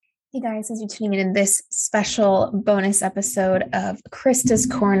Hey guys, as you're tuning in this special bonus episode of Christa's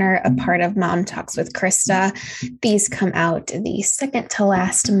Corner, a part of Mom Talks with Christa. These come out the second to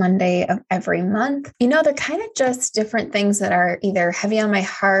last Monday of every month. They're kind of just different things that are either heavy on my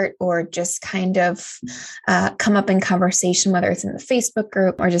heart or just kind of come up in conversation, whether it's in the Facebook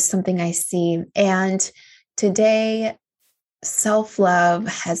group or just something I see. And today, self-love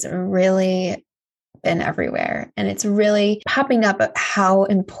has really been everywhere. And it's really popping up at how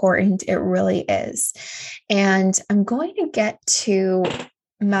important it really is. And I'm going to get to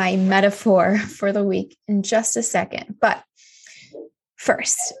my metaphor for the week in just a second. But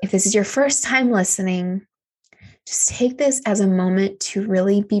first, if this is your first time listening, just take this as a moment to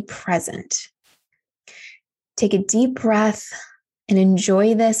really be present. Take a deep breath and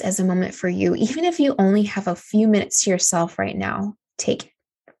enjoy this as a moment for you. Even if you only have a few minutes to yourself right now, take it.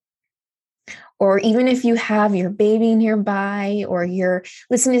 Or even if you have your baby nearby or you're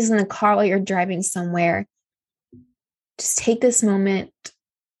listening to this in the car while you're driving somewhere, just take this moment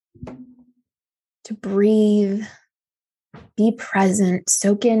to breathe, be present,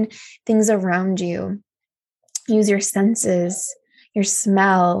 soak in things around you. Use your senses, your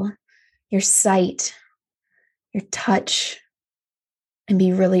smell, your sight, your touch, and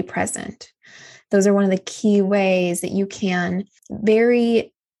be really present. Those are one of the key ways that you can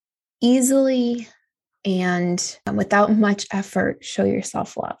very easily and without much effort, show your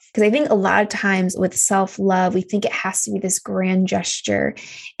self-love. Because I think a lot of times with self-love, we think it has to be this grand gesture.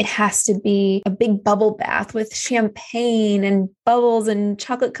 It has to be a big bubble bath with champagne and bubbles and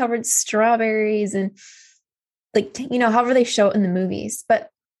chocolate-covered strawberries and however they show it in the movies. But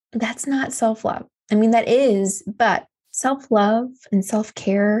that's not self-love. I mean, that is, but self-love and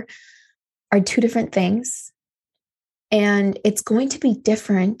self-care are two different things. And it's going to be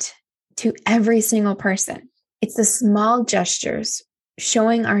different to every single person. It's the small gestures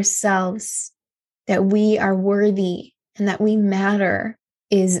showing ourselves that we are worthy and that we matter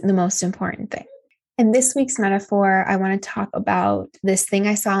is the most important thing. In this week's metaphor, I want to talk about this thing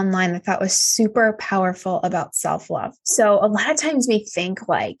I saw online that I thought was super powerful about self-love. So a lot of times we think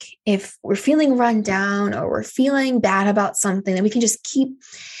if we're feeling run down or we're feeling bad about something, that we can just keep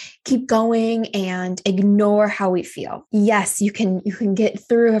going and ignore how we feel. Yes, you can get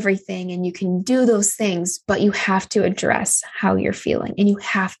through everything and you can do those things, but you have to address how you're feeling and you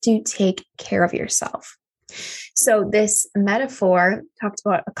have to take care of yourself. So this metaphor talked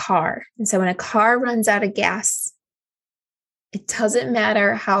about a car. And so when a car runs out of gas, it doesn't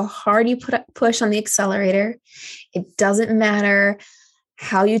matter how hard you push on the accelerator. It doesn't matter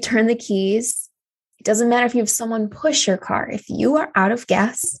how you turn the keys. It doesn't matter if you have someone push your car. If you are out of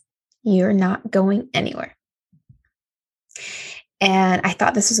gas, you're not going anywhere. And I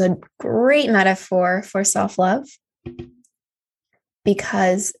thought this was a great metaphor for self-love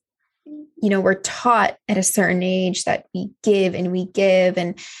because, we're taught at a certain age that we give and we give.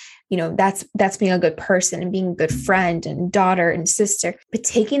 And, that's being a good person and being a good friend and daughter and sister. But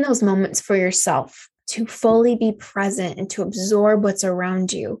taking those moments for yourself to fully be present and to absorb what's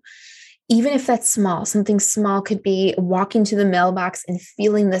around you, even if that's small, something small could be walking to the mailbox and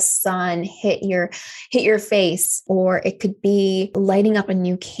feeling the sun hit your face, or it could be lighting up a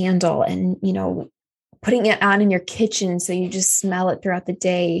new candle and, putting it on in your kitchen so you just smell it throughout the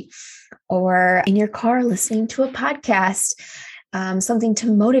day, or in your car listening to a podcast, something to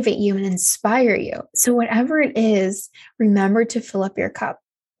motivate you and inspire you. So whatever it is, remember to fill up your cup.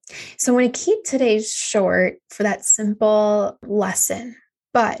 So I'm going to keep today's short for that simple lesson.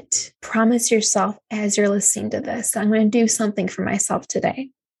 But promise yourself as you're listening to this, I'm going to do something for myself today.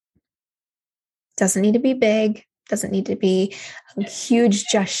 Doesn't need to be big, doesn't need to be a huge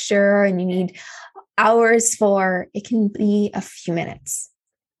gesture and you need hours for. It can be a few minutes.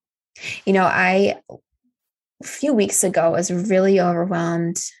 A few weeks ago was really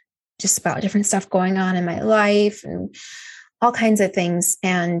overwhelmed just about different stuff going on in my life and all kinds of things.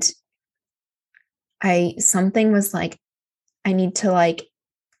 And something was like, I need to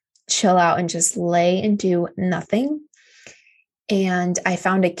chill out and just lay and do nothing. And I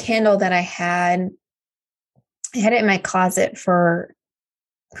found a candle that I had it in my closet for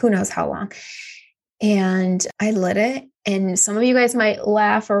who knows how long. And I lit it. And some of you guys might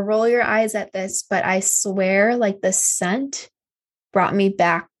laugh or roll your eyes at this, but I swear the scent brought me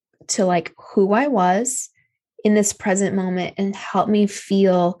back to who I was in this present moment and helped me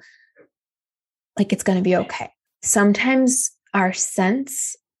feel like it's going to be okay. Sometimes our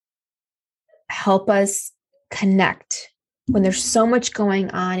scents help us connect when there's so much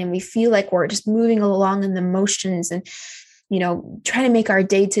going on and we feel like we're just moving along in the motions and, trying to make our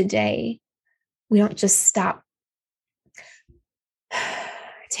day to day. We don't just stop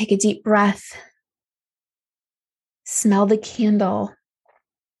Take a deep breath. Smell the candle.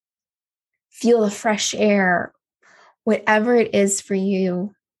 Feel the fresh air. Whatever it is for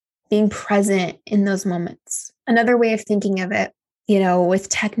you, being present in those moments. Another way of thinking of it, with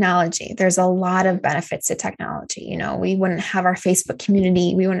technology, there's a lot of benefits to technology. We wouldn't have our Facebook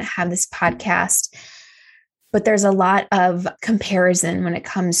community. We wouldn't have this podcast. But there's a lot of comparison when it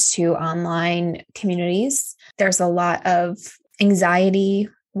comes to online communities. There's a lot of anxiety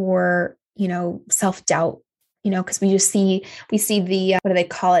or, self-doubt, because we see the, what do they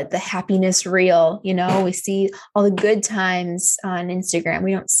call it? The happiness reel, we see all the good times on Instagram.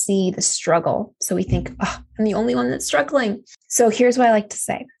 We don't see the struggle. So we think, oh, I'm the only one that's struggling. So here's what I like to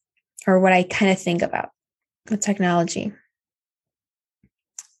say, or what I kind of think about with technology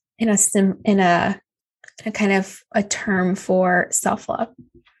in a kind of a term for self-love.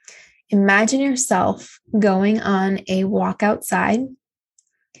 Imagine yourself going on a walk outside,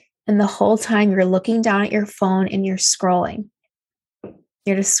 and the whole time you're looking down at your phone and you're scrolling.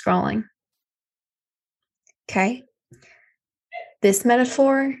 You're just scrolling. Okay? This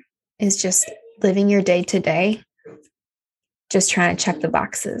metaphor is just living your day to day, just trying to check the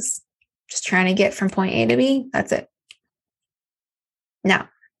boxes, just trying to get from point A to B. That's it. Now,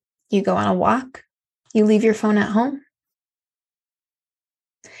 you go on a walk. You leave your phone at home.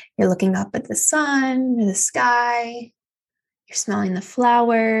 You're looking up at the sun, or the sky. You're smelling the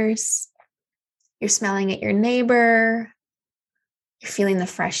flowers. You're smelling at your neighbor. You're feeling the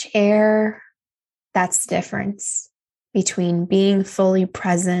fresh air. That's the difference between being fully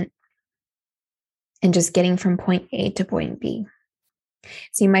present and just getting from point A to point B.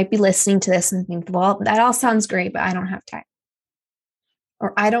 So you might be listening to this and think, well, that all sounds great, but I don't have time.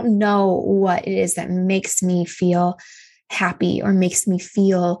 Or I don't know what it is that makes me feel happy or makes me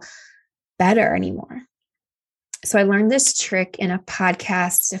feel better anymore. So I learned this trick in a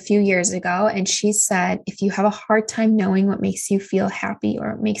podcast a few years ago. And she said, if you have a hard time knowing what makes you feel happy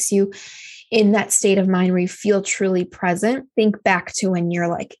or makes you in that state of mind where you feel truly present, think back to when you're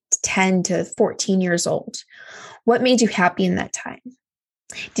like 10 to 14 years old. What made you happy in that time?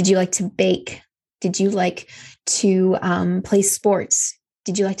 Did you like to bake? Did you like to play sports?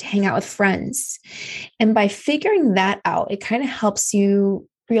 Did you like to hang out with friends? And by figuring that out, it kind of helps you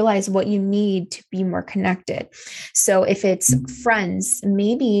realize what you need to be more connected. So if it's friends,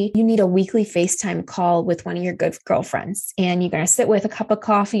 maybe you need a weekly FaceTime call with one of your good girlfriends, and you're going to sit with a cup of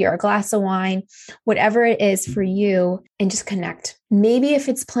coffee or a glass of wine, whatever it is for you, and just connect. Maybe if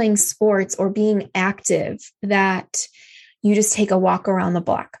it's playing sports or being active, that you just take a walk around the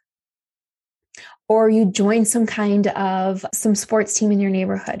block. Or you join some sports team in your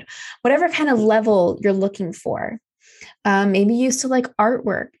neighborhood, whatever kind of level you're looking for. Maybe you used to like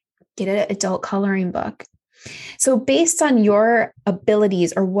artwork, get an adult coloring book. So based on your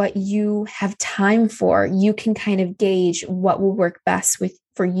abilities or what you have time for, you can kind of gauge what will work best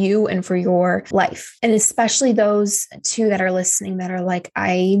for you and for your life. And especially those two that are listening that are like,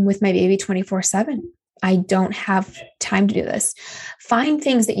 I'm with my baby 24/7. I don't have time to do this. Find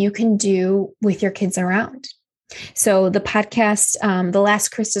things that you can do with your kids around. So the podcast, the last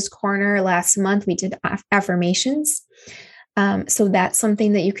Christa's Corner last month, we did affirmations. So that's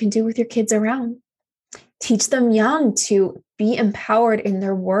something that you can do with your kids around. Teach them young to be empowered in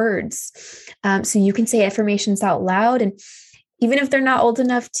their words. So you can say affirmations out loud. And even if they're not old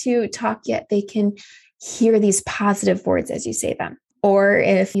enough to talk yet, they can hear these positive words as you say them. Or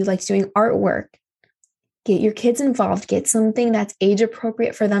if you like doing artwork, get your kids involved, get something that's age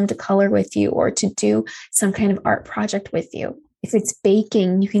appropriate for them to color with you or to do some kind of art project with you. If it's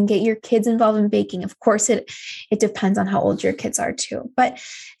baking, you can get your kids involved in baking. Of course, it depends on how old your kids are too, but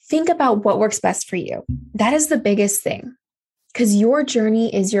think about what works best for you. That is the biggest thing, because your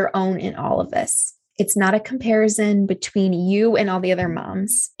journey is your own in all of this. It's not a comparison between you and all the other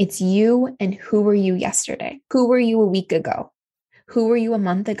moms. It's you and who were you yesterday? Who were you a week ago? Who were you a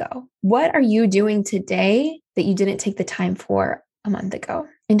month ago? What are you doing today that you didn't take the time for a month ago?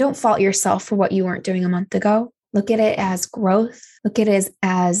 And don't fault yourself for what you weren't doing a month ago. Look at it as growth. Look at it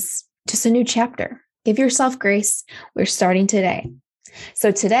as just a new chapter. Give yourself grace. We're starting today.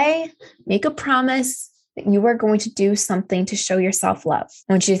 So today, make a promise that you are going to do something to show yourself love.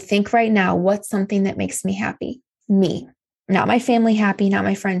 I want you to think right now, what's something that makes me happy? Me. Not my family happy, not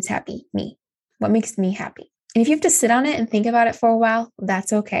my friends happy. Me. What makes me happy? And if you have to sit on it and think about it for a while,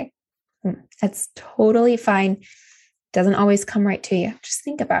 that's okay. That's totally fine. Doesn't always come right to you. Just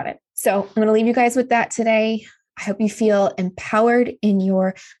think about it. So I'm going to leave you guys with that today. I hope you feel empowered in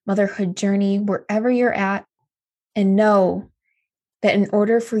your motherhood journey, wherever you're at, and know that in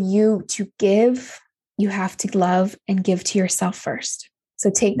order for you to give, you have to love and give to yourself first. So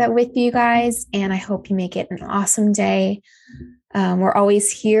take that with you guys, and I hope you make it an awesome day. We're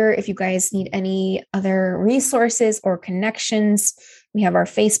always here if you guys need any other resources or connections. We have our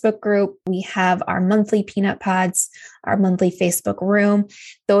Facebook group. We have our monthly peanut pods, our monthly Facebook room.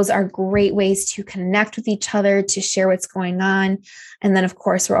 Those are great ways to connect with each other, to share what's going on. And then, of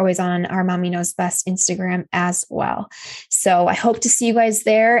course, we're always on our Mommy Knows Best Instagram as well. So I hope to see you guys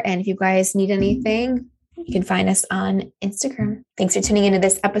there. And if you guys need anything, you can find us on Instagram. Thanks for tuning into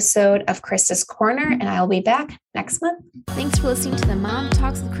this episode of Christa's Corner, and I'll be back next month. Thanks for listening to the Mom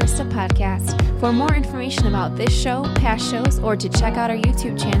Talks with Christa podcast. For more information about this show, past shows, or to check out our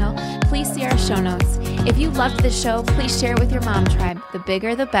YouTube channel, please see our show notes. If you loved this show, please share it with your mom tribe. The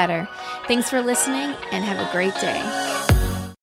bigger, the better. Thanks for listening, and have a great day.